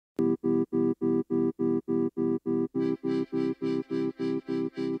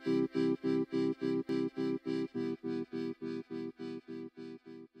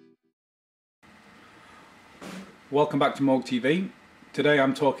Welcome back to Morg TV. Today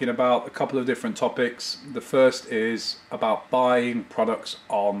I'm talking about a couple of different topics. The first is about buying products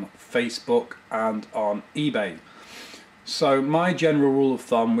on Facebook and on eBay. So my general rule of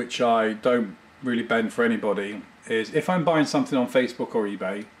thumb, which I don't really bend for anybody, is if I'm buying something on Facebook or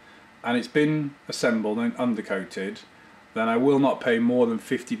eBay and it's been assembled and undercoated, then I will not pay more than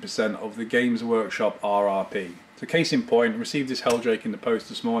 50% of the Games Workshop RRP. So case in point, received this Helldrake in the post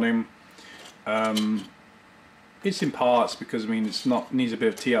this morning. It's in parts because needs a bit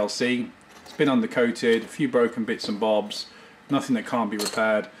of TLC. It's been undercoated, a few broken bits and bobs, nothing that can't be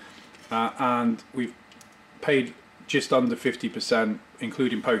repaired, and we've paid just under 50%,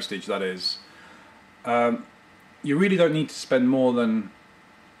 including postage, that is. You really don't need to spend more than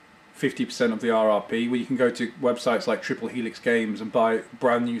 50% of the RRP. Well, you can go to websites like Triple Helix Games and buy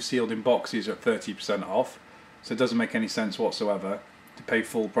brand new sealed in boxes at 30% off, so it doesn't make any sense whatsoever to pay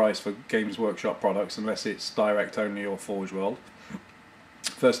full price for Games Workshop products unless it's direct only or Forge World,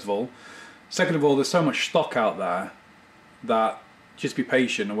 first of all. Second of all, there's so much stock out there that just be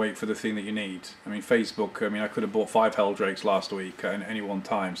patient and wait for the thing that you need. I mean, Facebook, I could have bought 5 Helldrakes last week at any one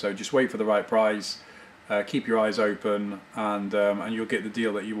time, so just wait for the right price, keep your eyes open, and you'll get the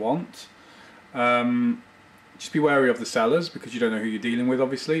deal that you want. Just be wary of the sellers because you don't know who you're dealing with,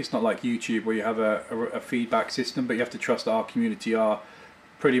 obviously. It's not like YouTube where you have a feedback system, but you have to trust that our community are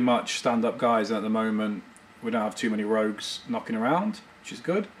pretty much stand-up guys, and at the moment we don't have too many rogues knocking around, which is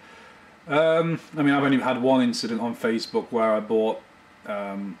good. I've only had one incident on Facebook where I bought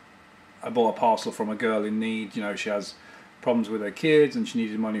a parcel from a girl in need. You know, she has problems with her kids and she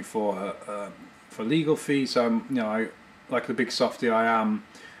needed money for her for legal fees. So like the big softie I am,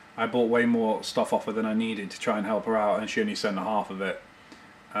 I bought way more stuff off her than I needed to try and help her out, and she only sent half of it.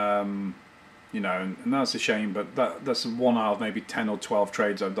 And that's a shame, but that's one out of maybe 10 or 12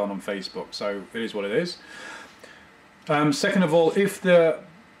 trades I've done on Facebook, so it is what it is. Second of all, if the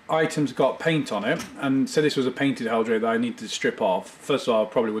item's got paint on it, and say this was a painted Helldrake that I need to strip off, first of all I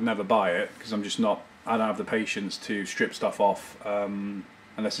probably would never buy it because I don't have the patience to strip stuff off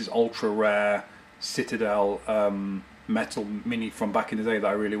unless it's ultra rare Citadel metal mini from back in the day that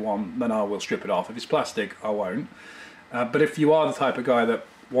I really want, then I will strip it off. If it's plastic, I won't. But if you are the type of guy that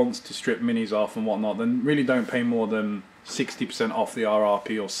wants to strip minis off and whatnot, then really don't pay more than 60% off the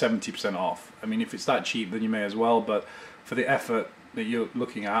RRP or 70% off. I mean, if it's that cheap, then you may as well, but for the effort that you're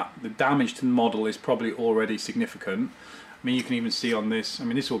looking at, the damage to the model is probably already significant. I mean, you can even see on this,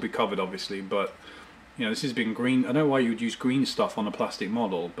 this will be covered obviously, but this has been green. I don't know why you would use green stuff on a plastic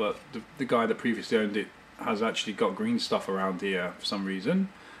model, but the guy that previously owned it has actually got green stuff around here for some reason.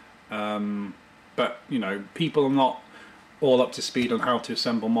 But people are not all up to speed on how to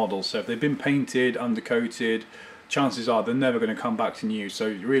assemble models, so if they've been painted, undercoated, chances are they're never going to come back to new, so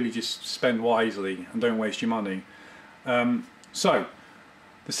really just spend wisely and don't waste your money. So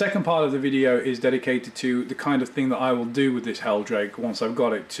the second part of the video is dedicated to the kind of thing that I will do with this Helldrake once I've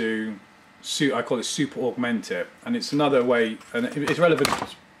got it to suit. I call it super augment it, and it's another way, and it's relevant,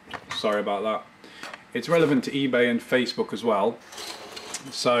 sorry about that, it's relevant to eBay and Facebook as well.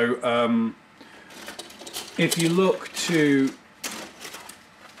 So if you look to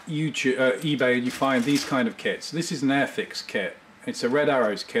eBay and you find these kind of kits, this is an Airfix kit. It's a Red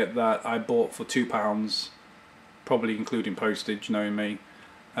Arrows kit that I bought for £2, probably including postage, knowing me.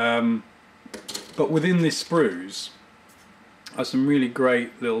 But within this sprues are some really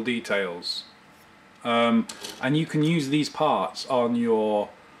great little details, and you can use these parts on your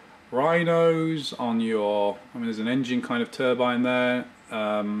rhinos, on your, there's an engine kind of turbine there,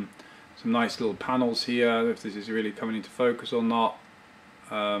 some nice little panels here, if this is really coming into focus or not.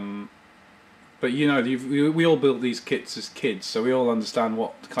 But we all built these kits as kids, so we all understand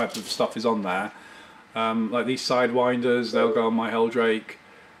what type of stuff is on there. Like these sidewinders, they'll go on my Helldrake,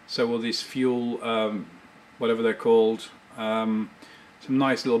 so will this fuel, whatever they're called, some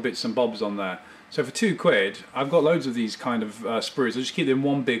nice little bits and bobs on there. So for £2, I've got loads of these kind of sprues. I just keep them in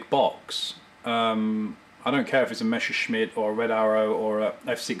one big box. I don't care if it's a Messerschmitt or a Red Arrow or a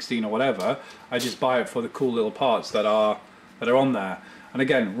F16 or whatever. I just buy it for the cool little parts that are on there. And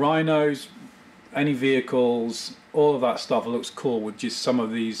again, rhinos, any vehicles, all of that stuff looks cool with just some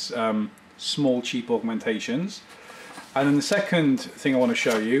of these small cheap augmentations. And then the second thing I want to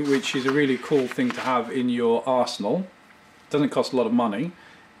show you, which is a really cool thing to have in your arsenal, doesn't cost a lot of money,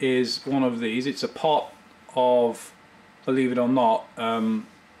 is one of these. It's a pot of, believe it or not,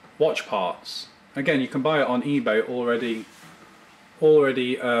 watch parts. Again, you can buy it on eBay already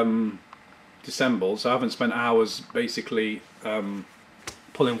disassembled, so I haven't spent hours basically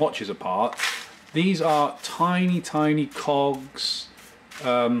pulling watches apart. These are tiny cogs,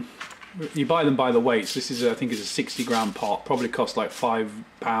 you buy them by the weights. This is, I think, is a 60-gram pot. Probably costs like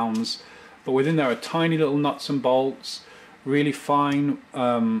 £5. But within there are tiny little nuts and bolts, really fine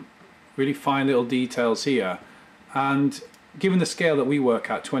little details here. And given the scale that we work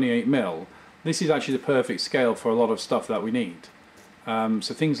at, 28mm, this is actually the perfect scale for a lot of stuff that we need.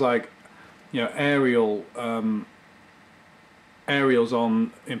 So things like, you know, aerials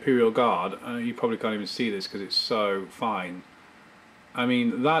on Imperial Guard. You probably can't even see this because it's so fine. I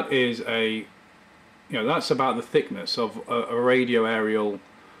mean, that is that's about the thickness of a radio aerial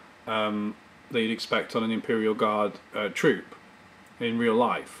that you'd expect on an Imperial Guard troop in real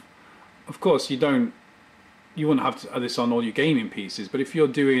life. Of course, you wouldn't have this on all your gaming pieces, but if you're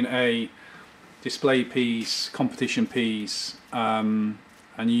doing a display piece, competition piece, and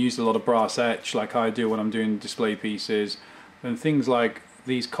you use a lot of brass etch like I do when I'm doing display pieces, then things like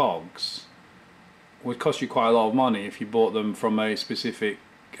these cogs would cost you quite a lot of money if you bought them from a specific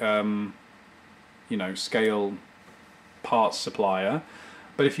scale parts supplier.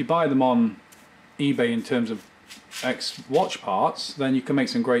 But if you buy them on eBay in terms of X watch parts, then you can make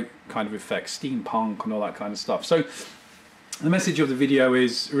some great kind of effects, steampunk and all that kind of stuff. So the message of the video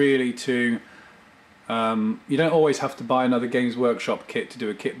is really to you don't always have to buy another Games Workshop kit to do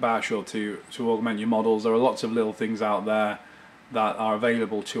a kit bash or to augment your models. There are lots of little things out there that are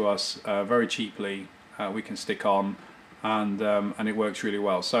available to us very cheaply. We can stick on, and it works really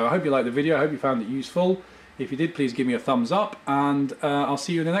well. So I hope you liked the video. I hope you found it useful. If you did, please give me a thumbs up, and I'll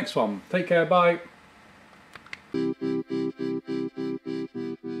see you in the next one. Take care, bye.